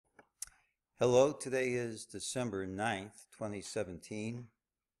Hello, today is December 9th, 2017.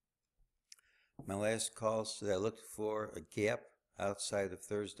 My last call said I looked for a gap outside of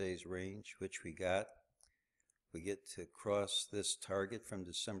Thursday's range, which we got. We get to cross this target from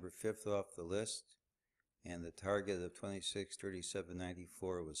December 5th off the list, and the target of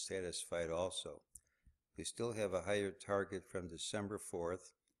 2637.94 was satisfied also. We still have a higher target from December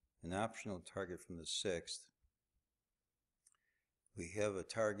 4th, an optional target from the 6th. We have a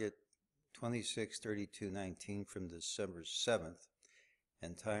target 2632.19 from December 7th,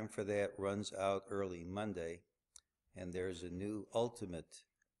 and time for that runs out early Monday, and there's a new ultimate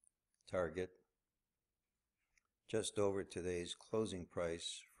target just over today's closing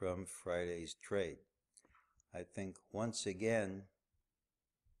price from Friday's trade. I think once again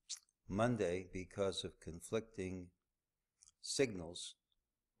Monday, because of conflicting signals,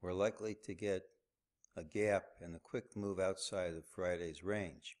 we're likely to get a gap and a quick move outside of Friday's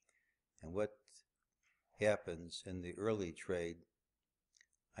range. And what happens in the early trade,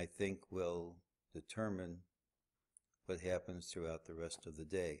 I think, will determine what happens throughout the rest of the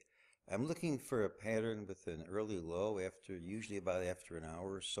day. I'm looking for a pattern with an early low usually about after an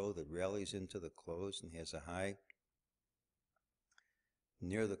hour or so, that rallies into the close and has a high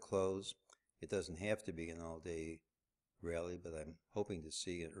near the close. It doesn't have to be an all-day rally, but I'm hoping to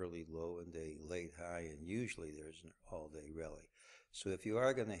see an early low and a late high, and usually there's an all-day rally. So if you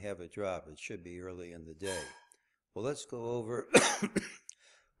are going to have a drop, it should be early in the day. Well, let's go over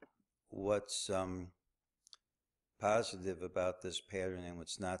what's positive about this pattern and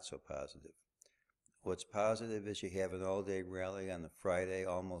what's not so positive. What's positive is you have an all-day rally on the Friday.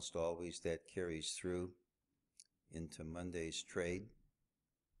 Almost always that carries through into Monday's trade.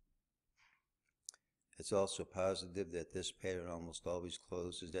 It's also positive that this pattern almost always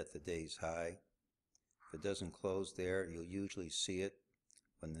closes at the day's high. If it doesn't close there, you'll usually see it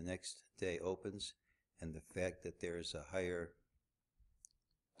when the next day opens, and the fact that there is a higher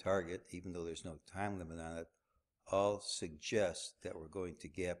target, even though there's no time limit on it, all suggest that we're going to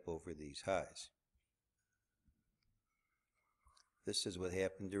gap over these highs. This is what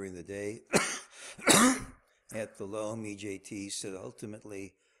happened during the day. At the low, MEJT said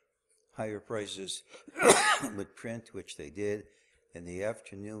ultimately higher prices would print, which they did. In the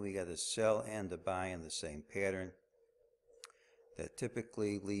afternoon, we got a sell and a buy in the same pattern. That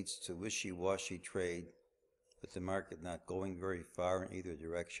typically leads to wishy-washy trade, with the market not going very far in either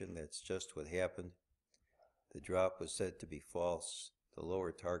direction. That's just what happened. The drop was said to be false. The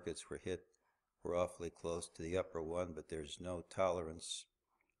lower targets were hit. We're awfully close to the upper one, but there's no tolerance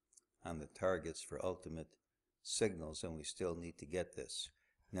on the targets for ultimate signals, and we still need to get this.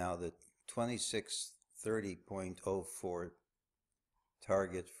 Now, the 2630.04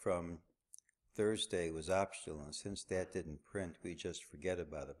 target from Thursday was optional, and since that didn't print, we just forget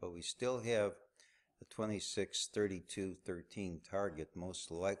about it. But we still have a 2632.13 target,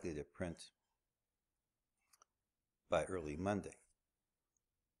 most likely to print by early Monday.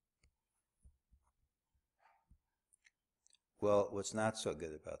 Well, what's not so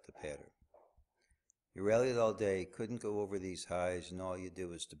good about the pattern? You rallied all day, couldn't go over these highs, and all you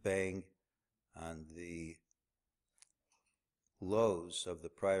do is to bang on the lows of the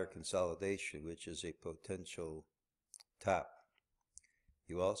prior consolidation, which is a potential top.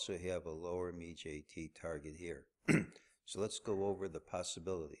 You also have a lower MEJT target here. So let's go over the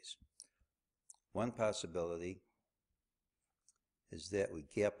possibilities. One possibility is that we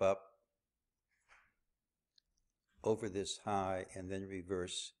gap up over this high and then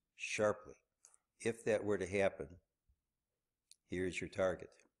reverse sharply. If that were to happen, here's your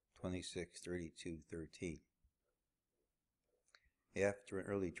target, 2632.13. After an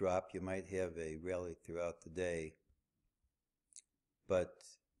early drop, you might have a rally throughout the day, but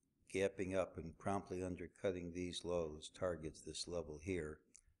gapping up and promptly undercutting these lows targets this level here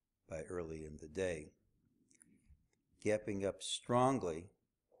by early in the day. Gapping up strongly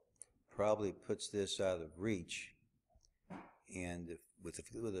probably puts this out of reach, and with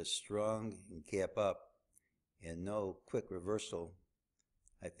a strong gap up and no quick reversal,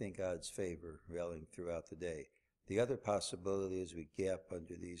 I think odds favor rallying throughout the day. The other possibility is we gap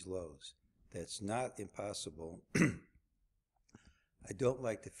under these lows. That's not impossible. I don't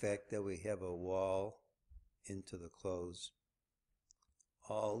like the fact that we have a wall into the close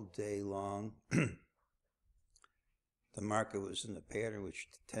all day long. The market was in a pattern which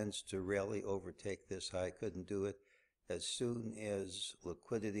tends to rarely overtake this high. Couldn't do it. As soon as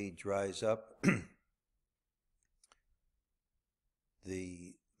liquidity dries up,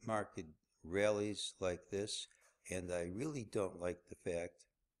 the market rallies like this, and I really don't like the fact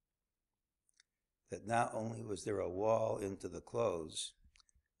that not only was there a wall into the close,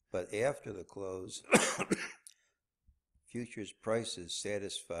 But after the close, futures prices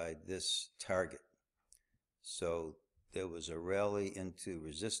satisfied this target. So there was a rally into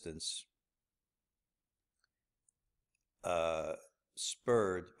resistance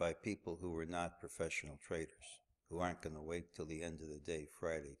spurred by people who were not professional traders, who aren't going to wait till the end of the day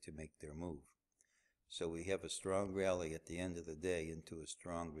Friday to make their move. So we have a strong rally at the end of the day into a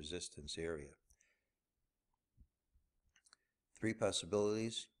strong resistance area. Three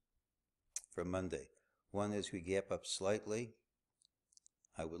possibilities for Monday. One is we gap up slightly.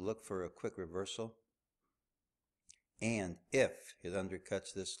 I would look for a quick reversal. And if it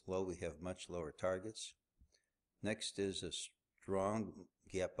undercuts this low, we have much lower targets. Next is a strong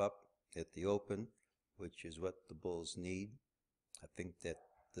gap up at the open, which is what the bulls need. I think that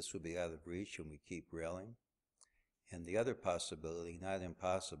this will be out of reach and we keep rallying. And the other possibility, not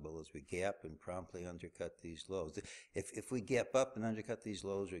impossible, is we gap and promptly undercut these lows. If we gap up and undercut these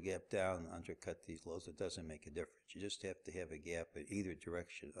lows, or gap down and undercut these lows, it doesn't make a difference. You just have to have a gap in either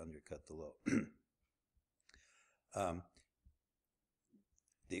direction to undercut the low.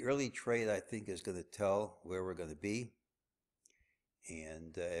 The early trade, I think, is going to tell where we're going to be.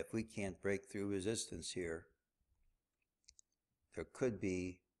 And if we can't break through resistance here, there could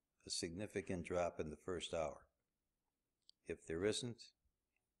be a significant drop in the first hour. If there isn't,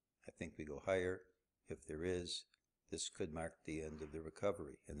 I think we go higher. If there is, this could mark the end of the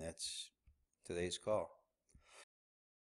recovery. And that's today's call.